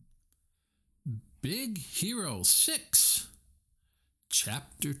Big Hero 6,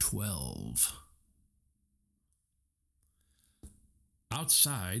 Chapter 12.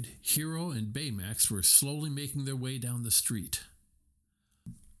 Outside, Hiro and Baymax were slowly making their way down the street.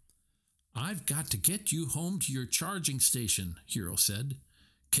 "I've got to get you home to your charging station," Hiro said.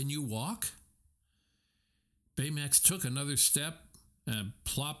 "Can you walk?" Baymax took another step and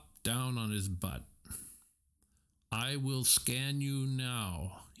plopped down on his butt. "I will scan you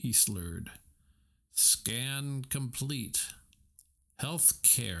now," he slurred. "Scan complete. Health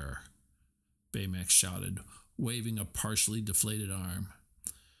care," Baymax shouted, waving a partially deflated arm.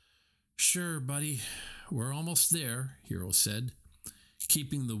 "Sure, buddy. We're almost there," Hiro said,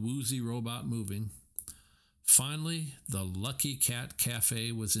 keeping the woozy robot moving. Finally, the Lucky Cat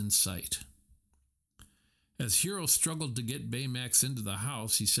Cafe was in sight. As Hiro struggled to get Baymax into the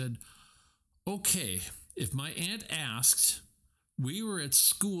house, he said, "Okay, if my aunt asks, we were at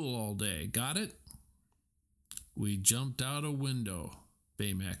school all day. Got it?" "We jumped out a window,"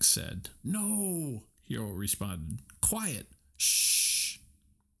 Baymax said. "No," Hiro responded. "Quiet. Shh.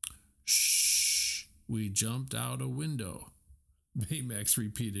 Shh. We jumped out a window," Baymax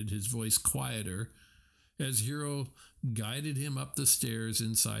repeated, his voice quieter, as Hiro guided him up the stairs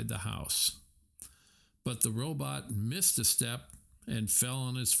inside the house. But the robot missed a step and fell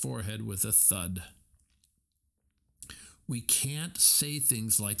on his forehead with a thud. "We can't say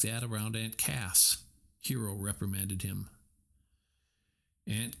things like that around Aunt Cass," Hiro reprimanded him.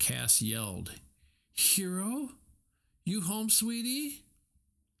 Aunt Cass yelled, "Hiro? You home, sweetie?"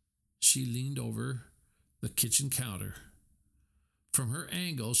 She leaned over the kitchen counter. From her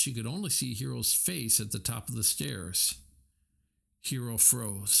angle, she could only see Hiro's face at the top of the stairs. Hiro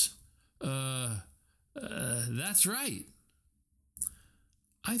froze. That's right.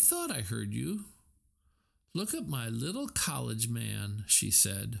 "I thought I heard you. Look at my little college man," she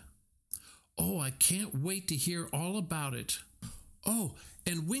said. "Oh, I can't wait to hear all about it. Oh,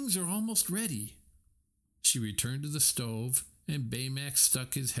 and wings are almost ready." She returned to the stove, and Baymax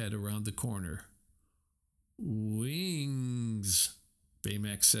stuck his head around the corner. "Wings,"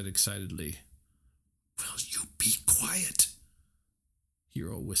 Baymax said excitedly. "Will you be quiet?"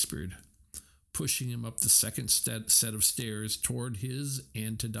 Hiro whispered, pushing him up the second set of stairs toward his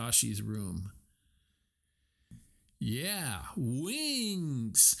and Tadashi's room. "Yeah,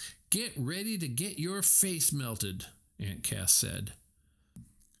 wings! Get ready to get your face melted," Aunt Cass said.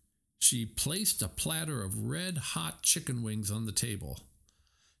 She placed a platter of red-hot chicken wings on the table.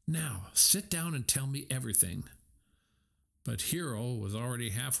 "Now, sit down and tell me everything." But Hiro was already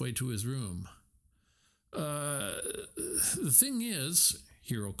halfway to his room. The thing is,"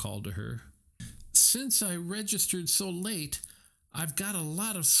 Hiro called to her, "since I registered so late, I've got a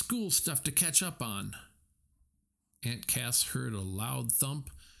lot of school stuff to catch up on." Aunt Cass heard a loud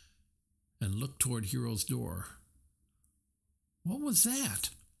thump and looked toward Hiro's door. "What was that?"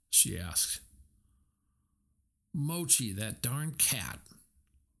 she asked. "Mochi, that darn cat,"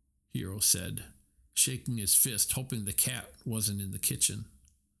 Hiro said, shaking his fist, hoping the cat wasn't in the kitchen.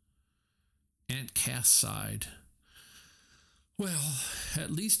 Aunt Cass sighed. "Well,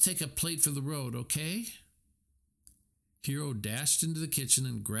 at least take a plate for the road, okay?" Hiro dashed into the kitchen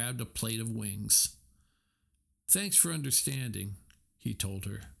and grabbed a plate of wings. "Thanks for understanding," he told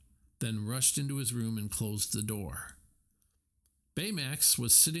her, then rushed into his room and closed the door. Baymax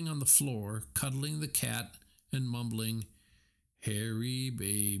was sitting on the floor, cuddling the cat and mumbling, "Harry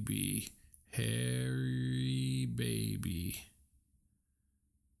baby, Harry baby."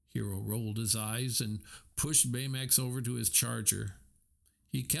 Hiro rolled his eyes and pushed Baymax over to his charger.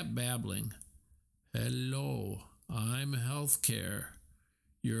 He kept babbling, "Hello, I'm Healthcare,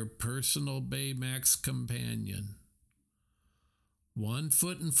 your personal Baymax companion." One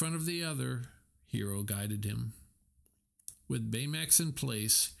foot in front of the other, Hiro guided him. With Baymax in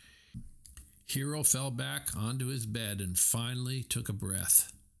place, Hiro fell back onto his bed and finally took a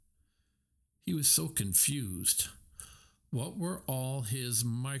breath. He was so confused. What were all his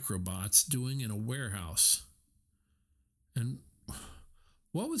microbots doing in a warehouse? And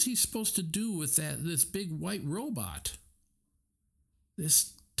what was he supposed to do with this big white robot?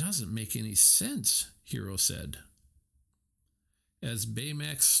 "This doesn't make any sense," Hiro said. As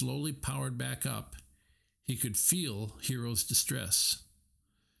Baymax slowly powered back up, he could feel Hiro's distress.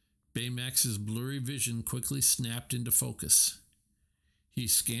 Baymax's blurry vision quickly snapped into focus. He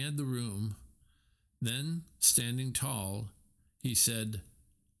scanned the room. Then, standing tall, he said,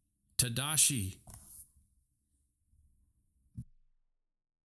 "Tadashi,